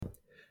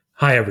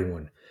Hi,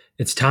 everyone.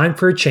 It's time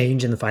for a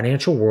change in the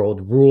financial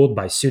world ruled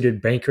by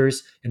suited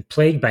bankers and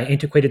plagued by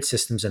antiquated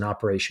systems and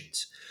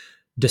operations.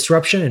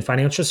 Disruption in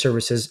financial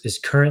services is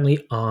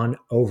currently on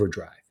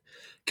overdrive.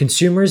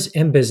 Consumers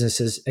and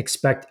businesses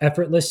expect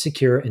effortless,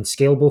 secure, and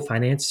scalable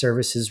finance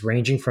services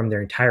ranging from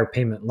their entire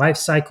payment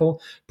lifecycle,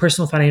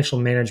 personal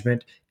financial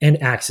management,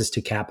 and access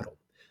to capital.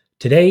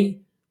 Today,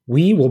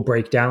 we will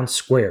break down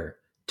Square,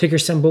 ticker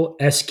symbol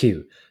SQ,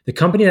 the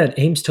company that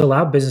aims to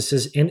allow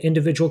businesses and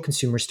individual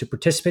consumers to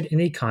participate in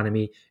the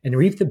economy and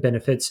reap the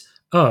benefits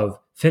of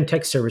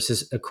fintech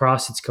services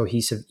across its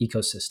cohesive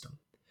ecosystem.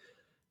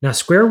 Now,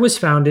 Square was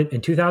founded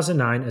in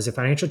 2009 as a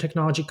financial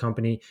technology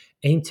company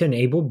aimed to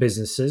enable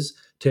businesses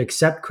to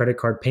accept credit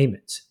card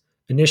payments.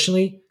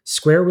 Initially,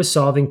 Square was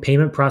solving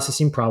payment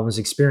processing problems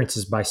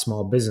experienced by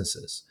small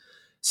businesses.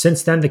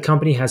 Since then, the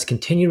company has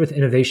continued with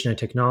innovation and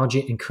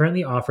technology and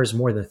currently offers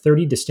more than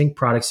 30 distinct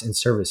products and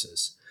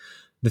services.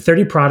 The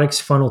 30 products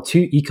funnel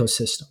two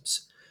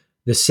ecosystems.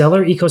 The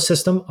seller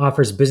ecosystem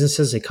offers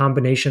businesses a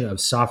combination of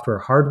software,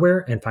 hardware,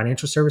 and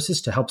financial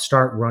services to help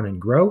start, run,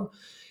 and grow.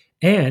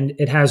 And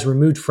it has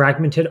removed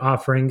fragmented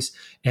offerings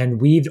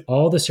and weaved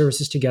all the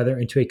services together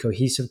into a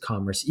cohesive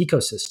commerce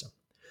ecosystem.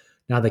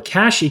 Now, the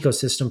Cash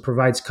ecosystem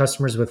provides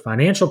customers with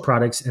financial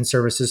products and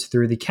services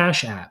through the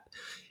Cash app.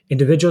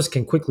 Individuals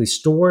can quickly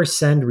store,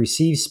 send,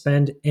 receive,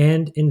 spend,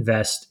 and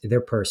invest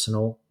their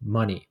personal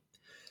money.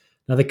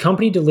 Now, the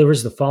company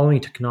delivers the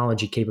following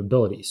technology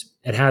capabilities.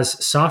 It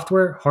has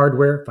software,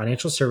 hardware,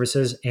 financial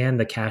services, and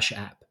the Cash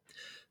app.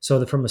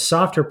 So from a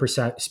software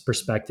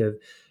perspective,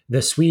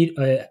 the suite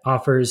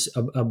offers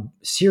a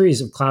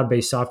series of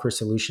cloud-based software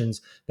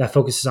solutions that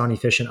focuses on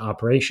efficient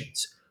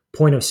operations.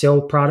 Point of sale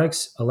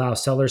products allow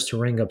sellers to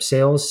ring up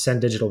sales,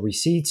 send digital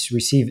receipts,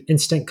 receive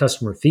instant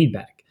customer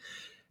feedback.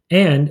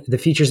 And the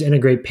features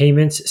integrate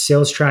payments,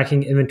 sales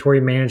tracking,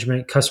 inventory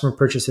management, customer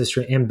purchase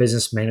history, and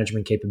business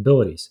management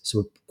capabilities.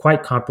 So a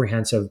quite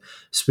comprehensive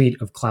suite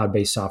of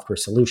cloud-based software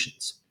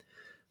solutions.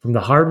 From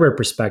the hardware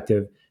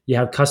perspective, you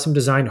have custom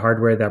designed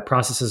hardware that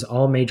processes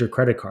all major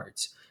credit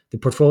cards. The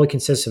portfolio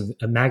consists of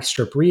a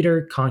MagStrip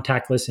reader,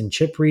 contactless and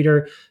chip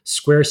reader,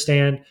 Square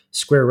Stand,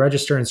 Square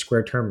Register, and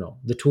Square Terminal.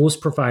 The tools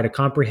provide a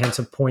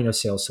comprehensive point of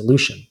sale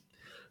solution.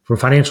 For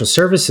financial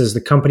services,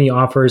 the company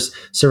offers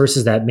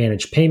services that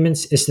manage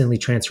payments, instantly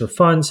transfer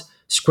funds,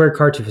 Square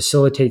Card to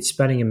facilitate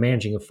spending and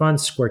managing of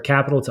funds, Square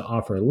Capital to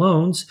offer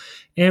loans,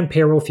 and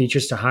payroll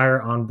features to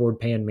hire, onboard,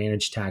 pay, and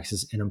manage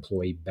taxes and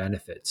employee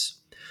benefits.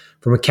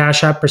 From a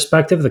Cash App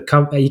perspective, the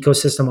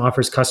ecosystem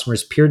offers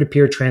customers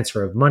peer-to-peer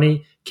transfer of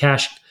money,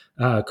 Cash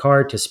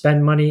Card to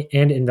spend money,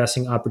 and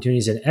investing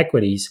opportunities in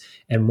equities,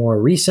 and more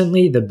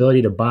recently, the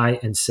ability to buy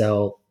and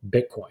sell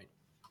Bitcoin.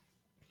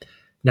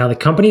 Now, the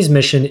company's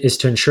mission is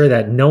to ensure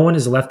that no one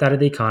is left out of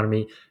the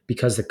economy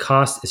because the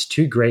cost is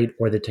too great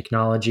or the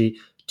technology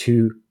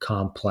too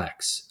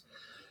complex.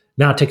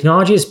 Now,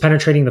 technology is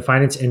penetrating the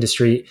finance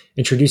industry,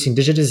 introducing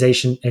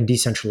digitization and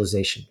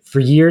decentralization. For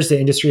years, the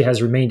industry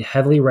has remained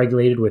heavily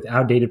regulated with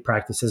outdated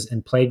practices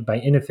and plagued by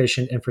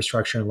inefficient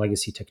infrastructure and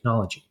legacy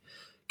technology.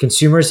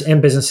 Consumers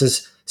and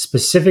businesses,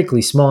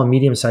 specifically small and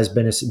medium-sized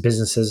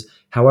businesses,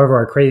 however,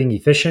 are craving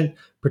efficient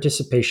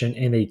participation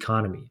in the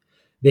economy.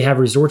 They have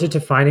resorted to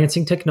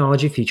financing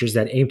technology features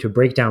that aim to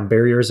break down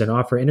barriers and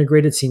offer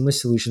integrated,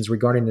 seamless solutions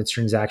regarding the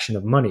transaction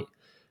of money.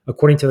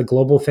 According to the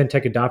Global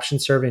FinTech Adoption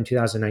Survey in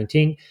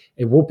 2019,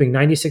 a whopping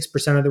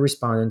 96% of the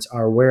respondents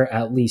are aware of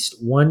at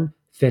least one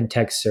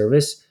FinTech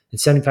service, and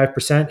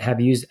 75%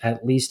 have used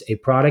at least a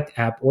product,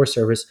 app, or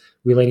service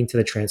relating to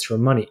the transfer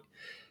of money.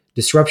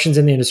 Disruptions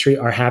in the industry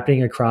are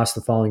happening across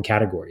the following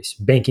categories: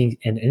 banking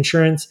and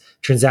insurance,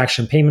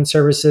 transaction payment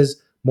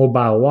services,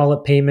 mobile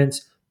wallet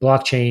payments,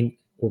 blockchain,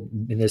 or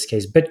in this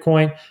case,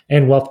 Bitcoin,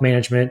 and wealth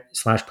management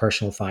 /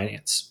 personal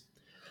finance.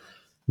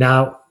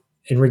 Now,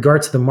 in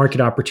regards to the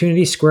market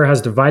opportunity, Square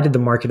has divided the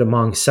market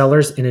among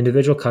sellers and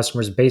individual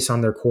customers based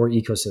on their core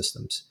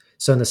ecosystems.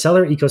 So in the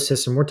seller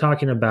ecosystem, we're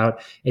talking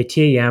about a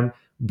TAM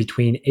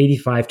between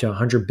 85 to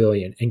 100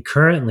 billion. And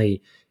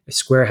currently,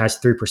 Square has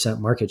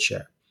 3% market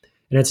share.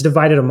 And it's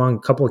divided among a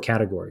couple of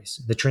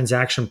categories. The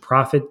transaction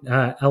profit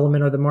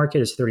element of the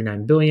market is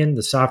 39 billion.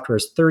 The software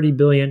is 30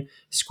 billion.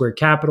 Square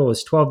Capital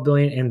is 12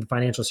 billion. And the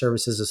financial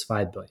services is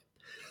 5 billion.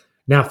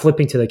 Now,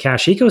 flipping to the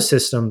cash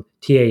ecosystem,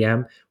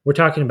 TAM, we're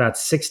talking about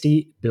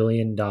 $60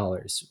 billion.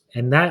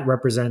 And that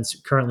represents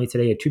currently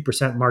today a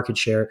 2% market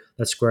share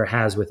that Square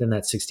has within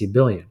that 60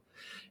 billion.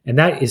 And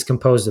that is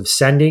composed of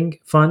sending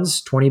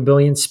funds, 20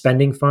 billion,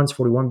 spending funds,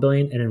 41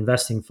 billion, and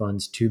investing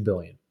funds, 2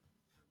 billion.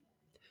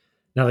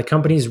 Now, the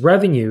company's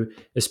revenue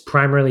is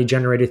primarily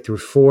generated through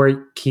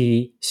four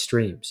key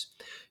streams.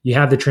 You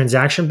have the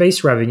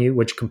transaction-based revenue,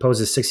 which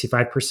composes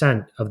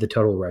 65% of the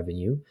total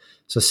revenue.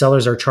 So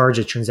sellers are charged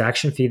a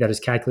transaction fee that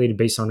is calculated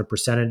based on a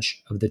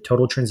percentage of the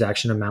total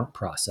transaction amount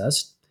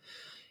processed.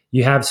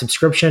 You have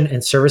subscription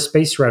and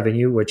service-based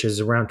revenue, which is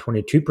around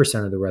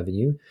 22% of the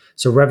revenue.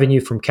 So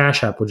revenue from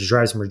Cash App, which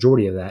drives the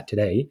majority of that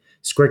today,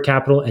 Square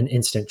Capital, and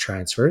instant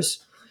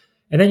transfers.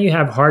 And then you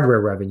have hardware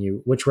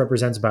revenue, which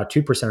represents about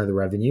 2% of the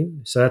revenue.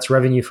 So that's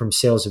revenue from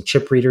sales of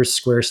chip readers,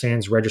 square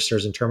stands,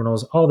 registers, and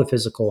terminals, all the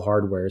physical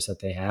hardwares that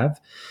they have.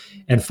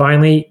 And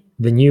finally,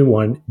 the new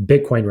one,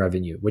 Bitcoin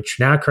revenue, which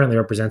now currently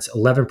represents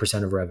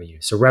 11% of revenue.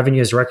 So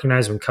revenue is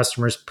recognized when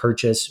customers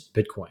purchase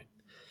Bitcoin.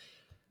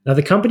 Now,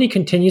 the company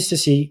continues to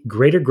see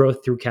greater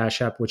growth through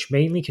Cash App, which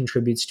mainly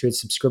contributes to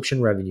its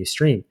subscription revenue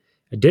stream.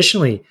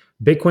 Additionally,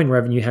 Bitcoin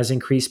revenue has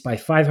increased by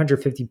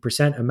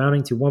 550%,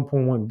 amounting to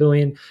 1.1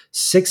 billion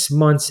 6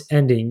 months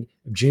ending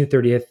June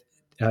 30th,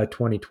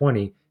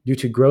 2020, due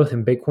to growth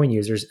in Bitcoin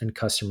users and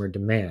customer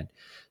demand.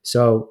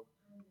 So,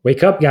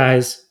 wake up,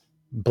 guys.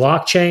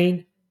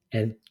 Blockchain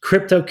and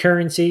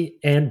cryptocurrency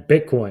and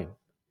Bitcoin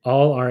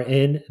all are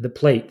in the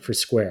plate for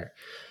Square.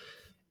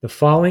 The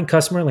following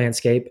customer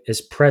landscape is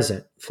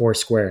present for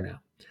Square now.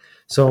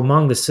 So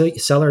among the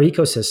seller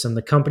ecosystem,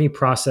 the company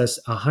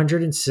processed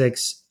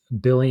 106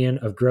 billion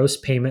of gross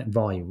payment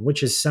volume,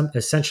 which is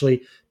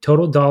essentially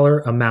total dollar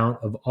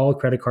amount of all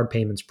credit card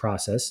payments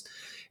processed.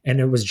 And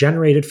it was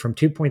generated from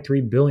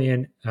 2.3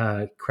 billion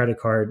credit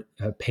card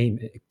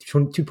payment,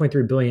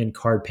 2.3 billion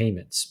card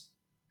payments.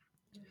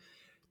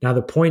 Now,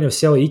 the point of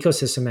sale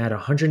ecosystem had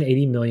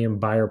 180 million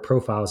buyer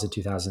profiles in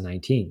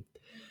 2019.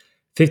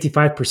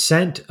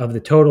 55% of the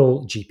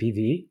total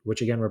GPV,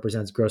 which again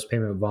represents gross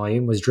payment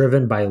volume, was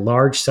driven by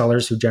large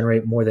sellers who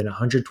generate more than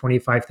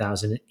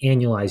 125,000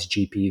 annualized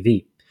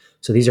GPV.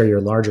 So these are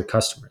your larger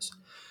customers.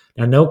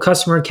 Now, no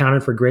customer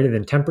accounted for greater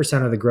than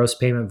 10% of the gross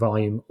payment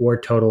volume or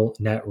total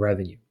net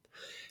revenue.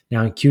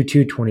 Now, in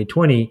Q2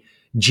 2020,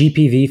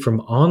 GPV from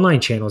online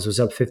channels was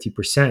up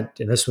 50%,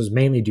 and this was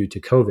mainly due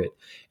to COVID,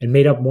 and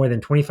made up more than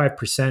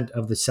 25%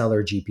 of the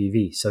seller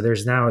GPV. So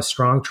there's now a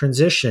strong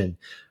transition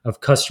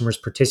of customers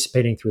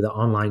participating through the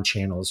online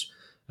channels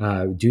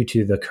due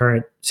to the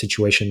current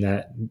situation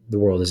that the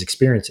world is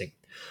experiencing.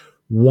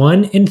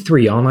 1 in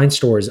 3 online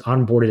stores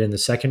onboarded in the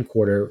second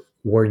quarter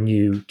were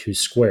new to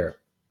Square.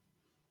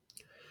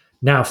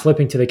 Now,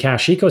 flipping to the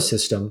cash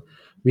ecosystem,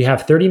 we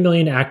have 30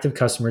 million active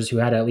customers who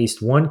had at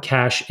least one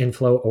cash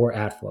inflow or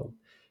outflow.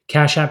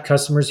 Cash App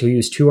customers who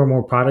use 2 or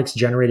more products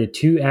generated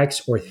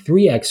 2x or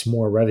 3x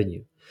more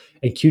revenue.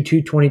 In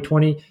Q2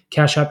 2020,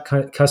 Cash App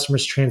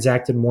customers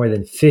transacted more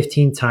than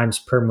 15 times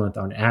per month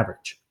on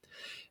average.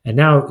 And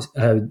now,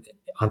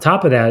 on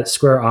top of that,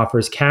 Square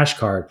offers Cash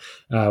Card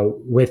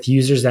with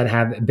users that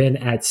have been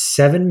at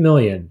 7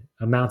 million,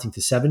 amounting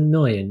to 7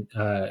 million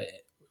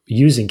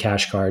using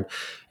Cash Card.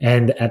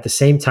 And at the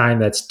same time,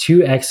 that's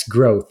 2x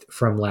growth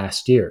from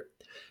last year.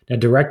 Now,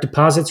 direct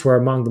deposits were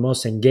among the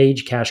most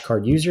engaged Cash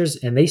Card users,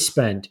 and they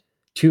spent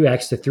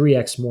 2x to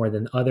 3x more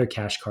than other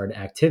Cash Card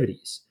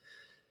activities.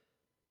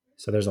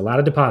 So there's a lot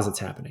of deposits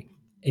happening.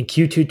 In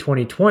Q2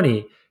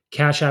 2020,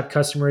 Cash App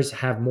customers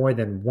have more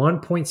than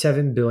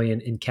 1.7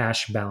 billion in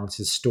cash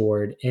balances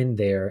stored in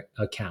their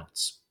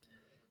accounts.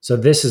 So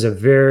this is a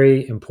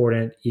very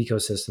important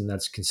ecosystem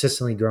that's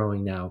consistently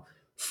growing now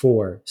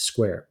for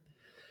Square.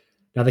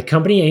 Now, the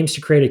company aims to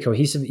create a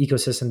cohesive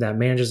ecosystem that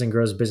manages and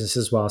grows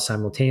businesses while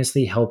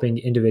simultaneously helping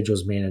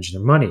individuals manage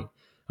their money.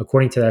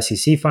 According to the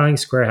SEC filing,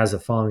 Square has the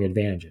following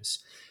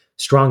advantages.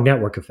 Strong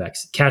network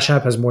effects. Cash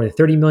App has more than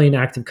 30 million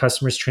active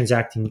customers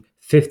transacting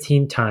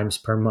 15 times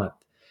per month.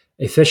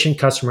 Efficient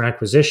customer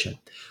acquisition.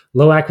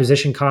 Low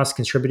acquisition costs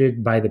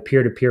contributed by the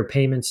peer-to-peer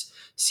payments,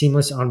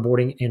 seamless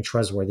onboarding, and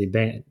trustworthy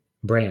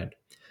brand.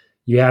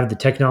 You have the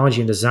technology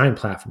and design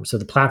platform. So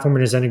the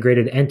platform is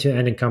integrated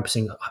end-to-end,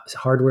 encompassing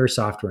hardware,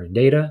 software, and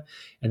data.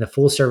 And the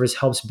full service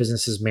helps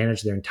businesses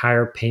manage their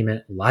entire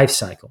payment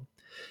lifecycle.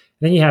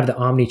 Then you have the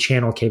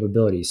omni-channel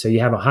capabilities. So you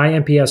have a high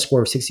NPS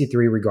score of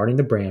 63 regarding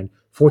the brand,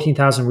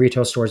 14,000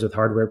 retail stores with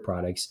hardware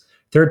products,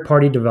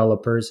 third-party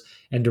developers,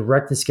 and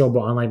direct and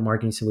scalable online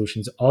marketing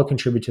solutions all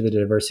contribute to the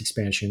diverse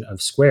expansion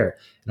of Square.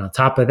 And on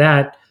top of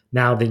that,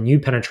 now the new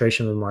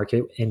penetration of the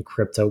market in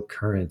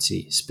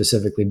cryptocurrency,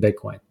 specifically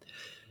Bitcoin.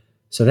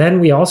 So then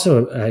we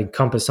also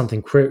encompass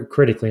something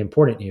critically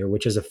important here,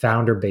 which is a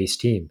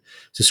founder-based team.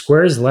 So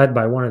Square is led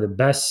by one of the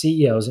best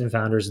CEOs and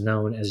founders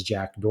known as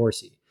Jack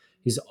Dorsey.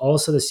 He's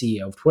also the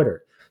CEO of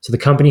Twitter. So the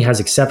company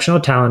has exceptional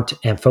talent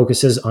and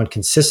focuses on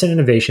consistent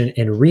innovation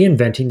and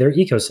reinventing their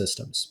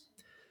ecosystems.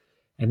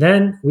 And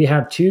then we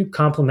have 2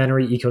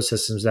 complementary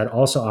ecosystems that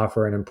also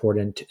offer an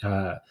important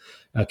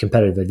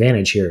competitive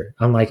advantage here,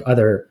 unlike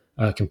other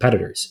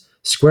competitors.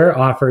 Square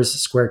offers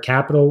Square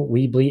Capital,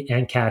 Weebly,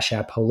 and Cash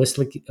App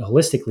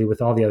holistically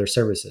with all the other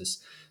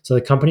services. So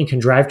the company can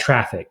drive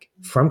traffic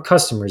from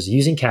customers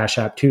using Cash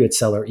App to its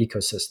seller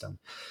ecosystem.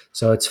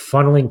 So it's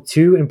funneling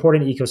 2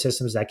 important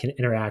ecosystems that can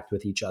interact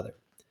with each other.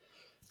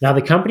 Now,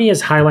 the company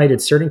has highlighted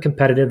certain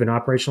competitive and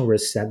operational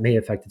risks that may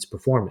affect its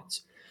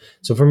performance.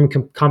 So from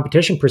a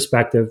competition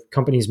perspective,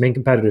 companies' main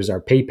competitors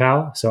are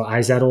PayPal, so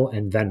iZettle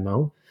and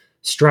Venmo,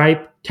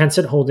 Stripe,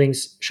 Tencent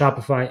Holdings,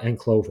 Shopify, and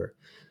Clover.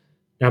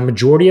 Now,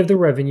 majority of the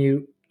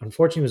revenue,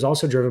 unfortunately, was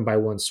also driven by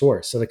one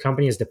source. So the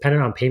company is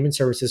dependent on payment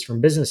services from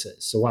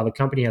businesses. So while the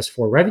company has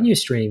 4 revenue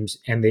streams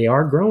and they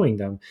are growing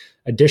them,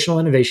 additional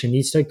innovation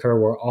needs to occur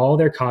where all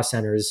their cost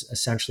centers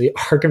essentially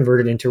are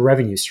converted into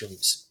revenue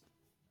streams.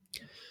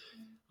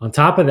 On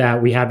top of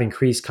that, we have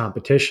increased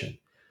competition.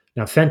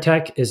 Now,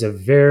 fintech is a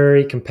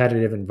very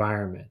competitive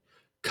environment.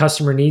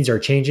 Customer needs are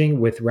changing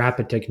with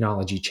rapid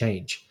technology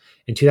change.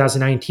 In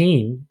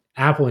 2019,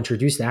 Apple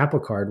introduced the Apple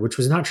Card, which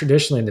was not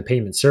traditionally in the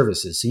payment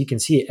services. So you can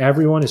see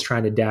everyone is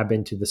trying to dab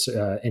into this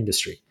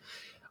industry.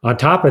 On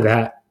top of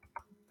that,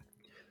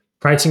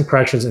 pricing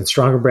pressures and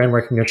stronger brand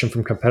recognition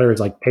from competitors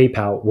like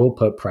PayPal will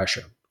put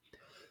pressure.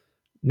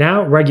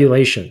 Now,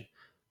 regulation.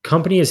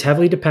 Company is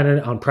heavily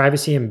dependent on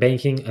privacy and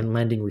banking and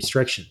lending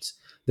restrictions.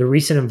 The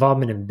recent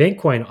involvement in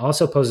Bitcoin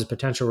also poses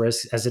potential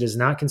risks as it is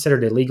not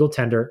considered a legal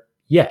tender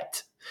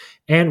yet,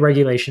 and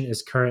regulation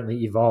is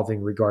currently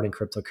evolving regarding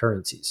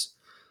cryptocurrencies.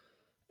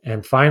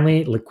 And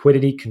finally,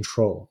 liquidity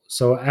control.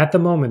 So at the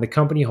moment, the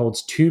company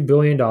holds $2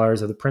 billion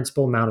of the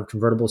principal amount of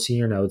convertible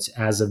senior notes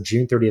as of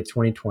June 30th,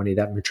 2020,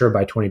 that mature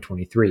by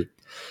 2023.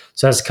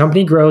 So as the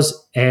company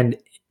grows and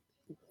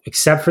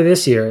except for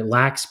this year, it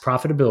lacks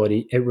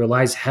profitability. It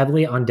relies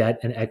heavily on debt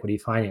and equity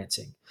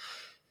financing.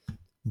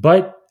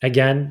 But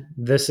again,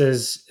 this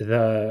is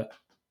the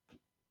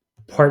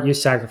part you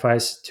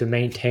sacrifice to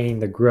maintain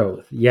the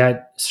growth,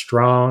 yet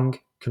strong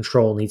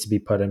control needs to be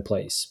put in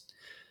place.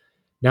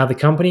 Now, the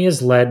company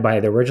is led by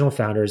the original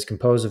founders,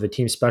 composed of a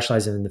team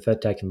specializing in the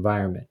fintech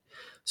environment.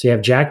 So you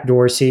have Jack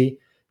Dorsey.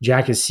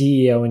 Jack is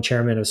CEO and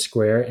chairman of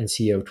Square and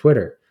CEO of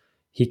Twitter.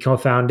 He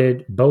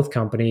co-founded both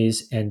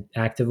companies and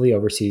actively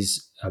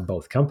oversees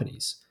both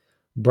companies.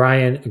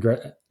 Brian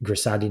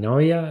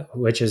Grasadinoia,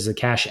 which is the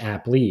Cash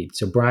App lead.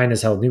 So Brian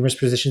has held numerous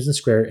positions in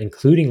Square,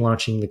 including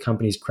launching the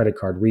company's credit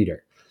card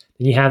reader.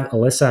 Then you have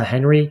Alyssa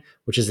Henry,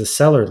 which is the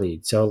seller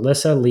lead. So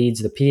Alyssa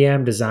leads the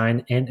PM,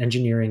 design, and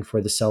engineering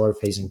for the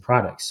seller-facing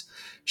products.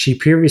 She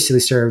previously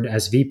served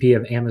as VP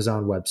of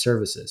Amazon Web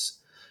Services.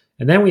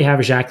 And then we have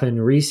Jacqueline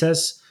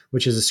Reeses,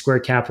 which is a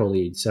Square Capital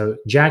lead. So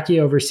Jackie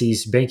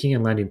oversees banking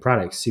and lending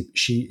products.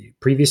 She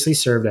previously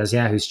served as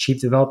Yahoo's chief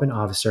development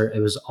officer.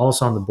 It was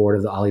also on the board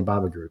of the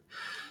Alibaba Group.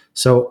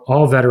 So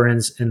all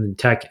veterans in the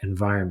tech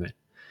environment.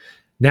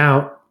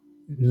 Now,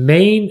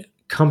 main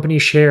company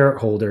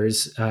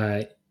shareholders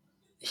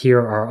here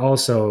are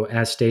also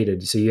as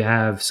stated. So you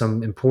have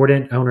some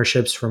important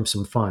ownerships from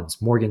some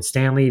funds: Morgan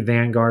Stanley,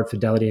 Vanguard,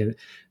 Fidelity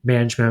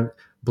Management,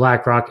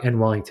 BlackRock, and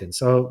Wellington.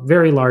 So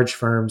very large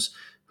firms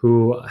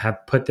who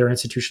have put their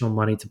institutional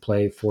money to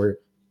play for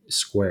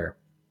Square.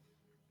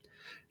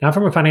 Now,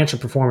 from a financial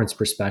performance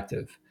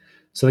perspective,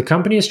 so the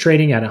company is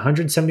trading at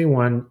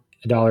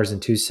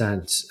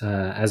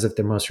 $171.02 as of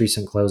their most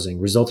recent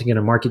closing, resulting in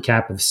a market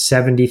cap of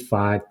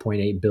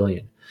 $75.8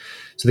 billion.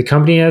 So the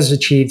company has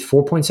achieved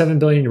 $4.7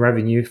 billion in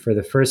revenue for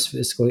the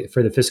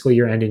fiscal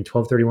year ending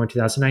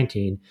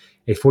 12/31/2019,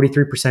 a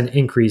 43%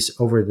 increase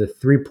over the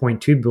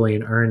 $3.2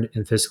 billion earned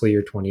in fiscal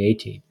year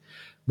 2018.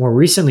 More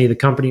recently, the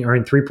company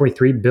earned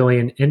 $3.3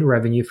 billion in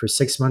revenue for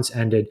 6 months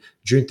ended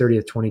June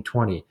 30th,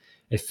 2020,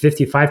 a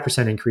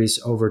 55% increase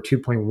over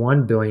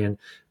 $2.1 billion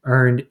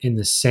earned in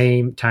the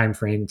same time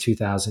frame in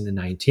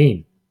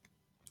 2019.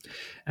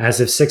 As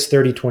of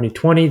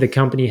 6/30/2020, the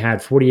company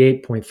had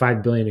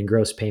 $48.5 billion in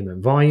gross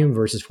payment volume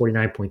versus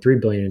 $49.3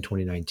 billion in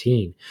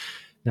 2019.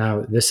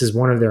 Now, this is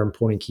one of their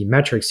important key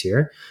metrics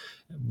here.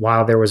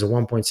 While there was a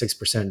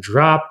 1.6%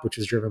 drop, which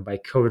was driven by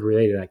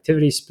COVID-related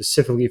activities,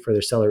 specifically for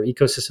their seller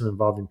ecosystem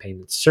involved in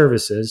payment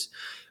services,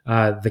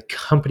 the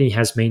company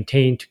has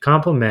maintained to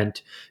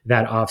complement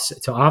that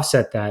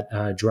offset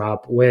that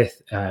drop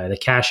with the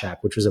Cash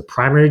App, which was a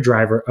primary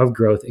driver of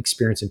growth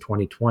experienced in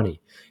 2020.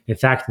 In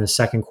fact, in the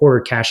second quarter,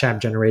 Cash App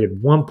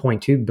generated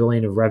 $1.2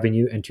 billion of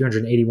revenue and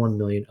 $281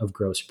 million of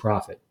gross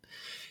profit.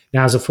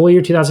 Now, as a full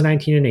year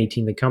 2019 and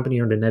 18, the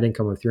company earned a net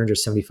income of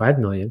 $375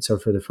 million. So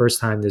for the first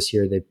time this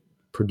year, they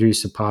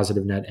produced a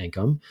positive net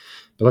income.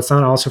 But let's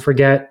not also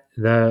forget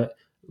the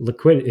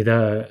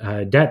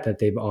debt that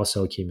they've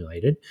also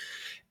accumulated,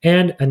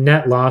 and a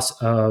net loss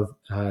of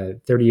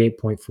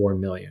 $38.4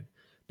 million.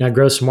 Now,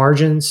 gross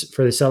margins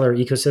for the seller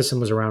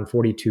ecosystem was around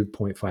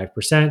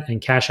 42.5%,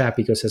 and Cash App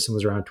ecosystem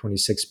was around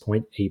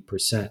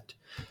 26.8%.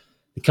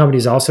 The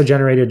company's also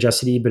generated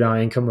adjusted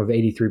EBITDA income of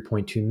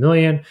 $83.2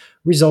 million,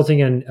 resulting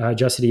in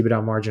adjusted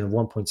EBITDA margin of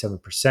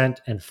 1.7%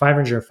 and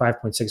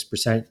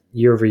 505.6%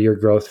 year-over-year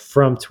growth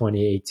from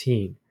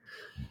 2018.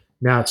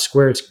 Now,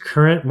 Square's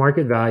current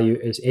market value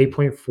is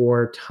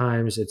 8.4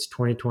 times its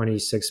 2020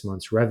 6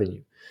 months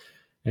revenue.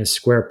 And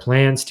Square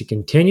plans to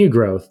continue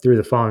growth through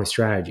the following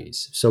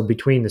strategies. So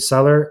between the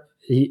seller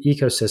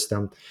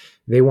ecosystem,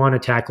 they want to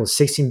tackle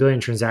 $16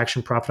 billion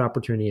transaction profit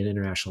opportunity in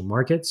international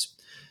markets.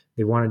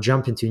 They want to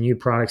jump into new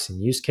products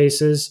and use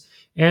cases,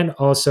 and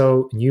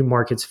also new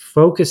markets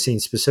focusing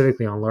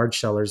specifically on large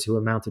sellers who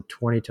amount to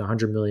 $20 to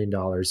 $100 million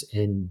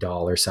in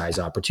dollar size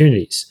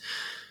opportunities.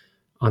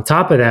 On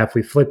top of that, if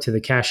we flip to the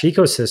cash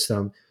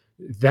ecosystem,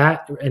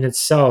 that in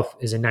itself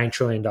is a $9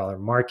 trillion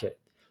market.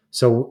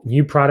 So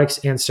new products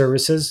and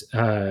services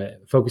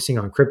focusing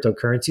on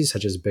cryptocurrencies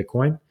such as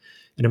Bitcoin.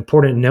 An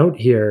important note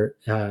here,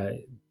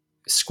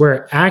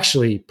 Square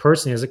actually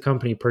personally as a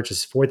company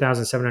purchased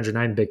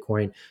 4,709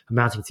 Bitcoin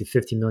amounting to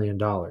 $50 million.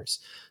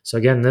 So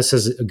again, this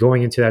is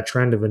going into that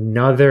trend of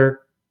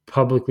another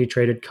publicly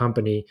traded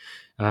company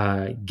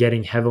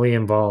getting heavily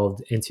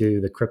involved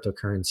into the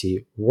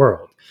cryptocurrency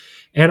world,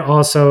 and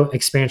also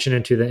expansion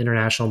into the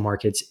international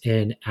markets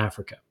in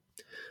Africa.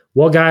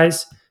 Well,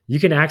 guys, you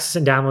can access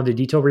and download the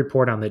detailed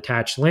report on the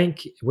attached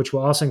link, which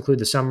will also include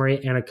the summary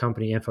and a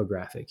company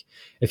infographic.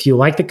 If you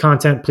like the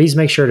content, please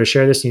make sure to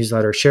share this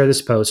newsletter, share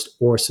this post,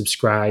 or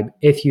subscribe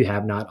if you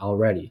have not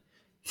already.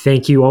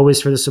 Thank you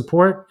always for the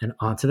support, and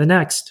on to the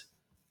next.